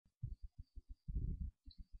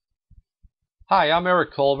Hi, I'm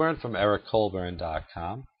Eric Colburn from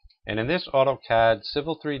ericcolburn.com, and in this AutoCAD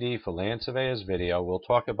Civil 3D for Land Surveyors video, we'll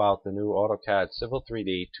talk about the new AutoCAD Civil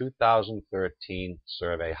 3D 2013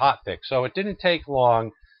 Survey Hotfix. So it didn't take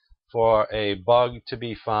long for a bug to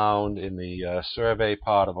be found in the survey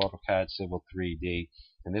part of AutoCAD Civil 3D.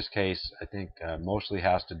 In this case, I think mostly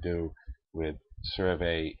has to do with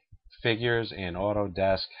survey figures, and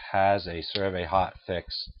Autodesk has a survey hotfix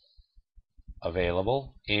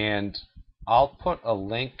available, and I'll put a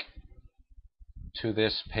link to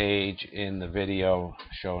this page in the video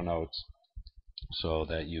show notes so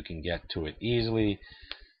that you can get to it easily.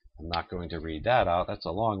 I'm not going to read that out. That's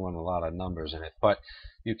a long one with a lot of numbers in it. But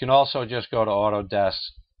you can also just go to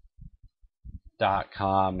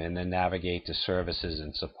autodesk.com and then navigate to Services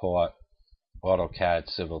and Support, AutoCAD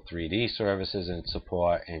Civil 3D Services and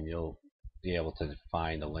Support, and you'll be able to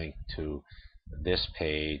find a link to this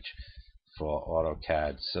page for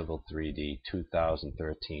AutoCAD Civil 3D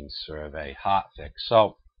 2013 Survey Hotfix.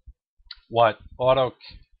 So what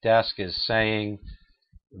Autodesk is saying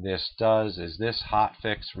this does is this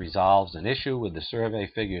hotfix resolves an issue with the survey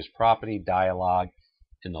figures property dialog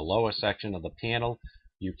in the lower section of the panel.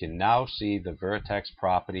 You can now see the vertex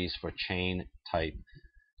properties for chain type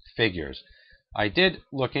figures. I did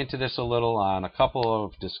look into this a little on a couple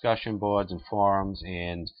of discussion boards and forums,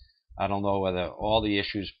 and I don't know whether all the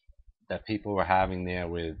issues that people were having there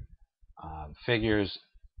with figures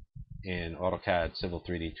in AutoCAD Civil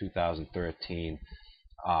 3D 2013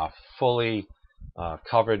 are fully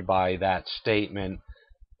covered by that statement,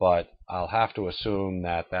 but I'll have to assume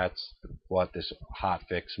that that's what this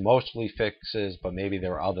hotfix mostly fixes, but maybe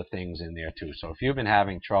there are other things in there too. So if you've been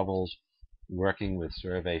having troubles working with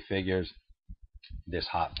survey figures, this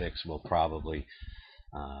hotfix will probably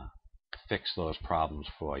fix those problems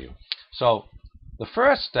for you. So the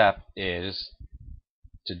first step is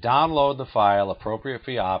to download the file appropriate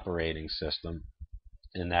for your operating system,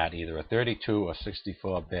 in that either a 32 or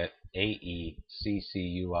 64-bit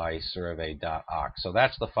AECCUI survey.ox. So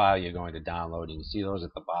that's the file you're going to download. You can see those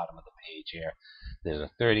at the bottom of the page here. There's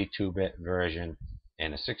a 32-bit version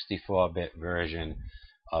and a 64-bit version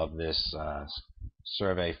of this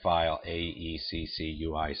survey file,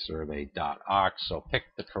 AECCUI survey.ox. So pick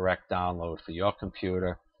the correct download for your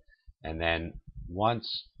computer, and then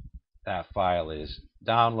once that file is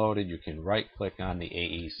downloaded, you can right-click on the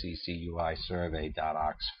AECCUI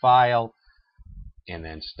survey.ox file, and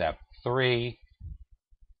then step 3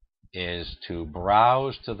 is to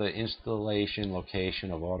browse to the installation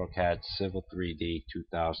location of AutoCAD Civil 3D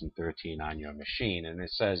 2013 on your machine. And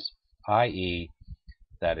it says IE,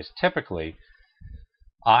 that is typically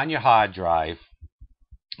on your hard drive,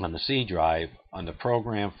 on the C drive, under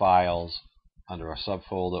Program Files, under a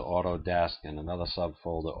subfolder Autodesk, and another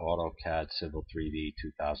subfolder AutoCAD Civil 3D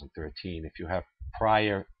 2013. If you have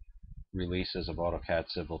prior releases of AutoCAD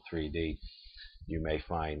Civil 3D, you may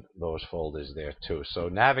find those folders there too. So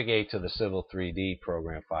navigate to the Civil 3D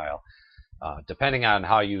program file. Depending on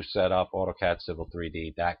how you set up AutoCAD Civil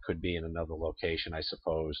 3D, that could be in another location, I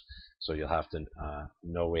suppose. So you'll have to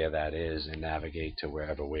know where that is and navigate to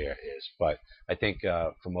wherever where is. But I think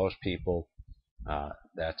for most people,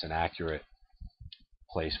 that's an accurate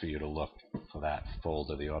place for you to look for that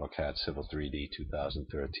folder, the AutoCAD Civil 3D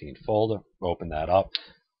 2013 folder. Open that up.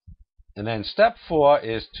 And then step 4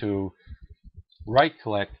 is to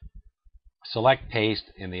right-click, select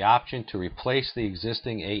Paste, and the option to replace the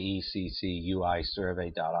existing AECCUI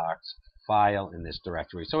survey.ox file in this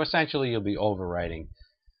directory. So essentially you'll be overwriting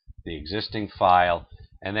the existing file.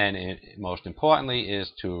 And then most importantly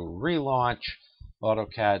is to relaunch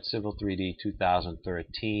AutoCAD Civil 3D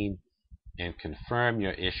 2013 and confirm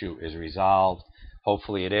your issue is resolved.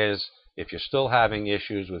 Hopefully it is. If you're still having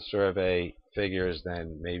issues with survey figures,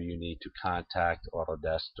 then maybe you need to contact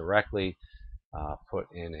Autodesk directly, put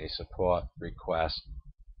in a support request,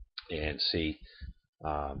 and see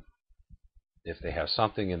if they have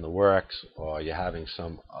something in the works or you're having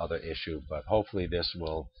some other issue. But hopefully this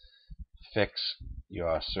will fix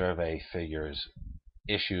your survey figures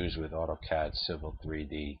issues with AutoCAD Civil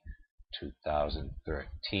 3D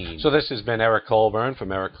 2013. So this has been Eric Colburn from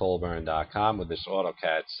ericcolburn.com with this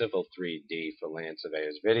AutoCAD Civil 3D for Land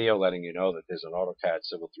Surveyors video, letting you know that there's an AutoCAD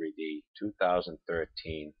Civil 3D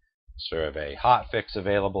 2013 survey hotfix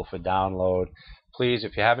available for download. Please,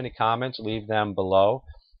 if you have any comments, leave them below,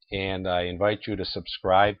 and I invite you to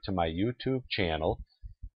subscribe to my YouTube channel,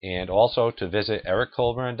 and also to visit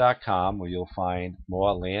ericcolburn.com, where you'll find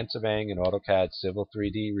more land surveying and AutoCAD Civil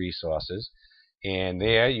 3D resources. And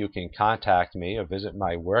there you can contact me or visit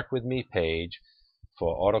my Work With Me page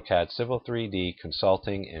for AutoCAD Civil 3D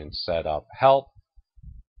consulting and setup help.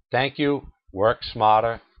 Thank you. Work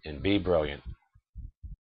smarter and be brilliant.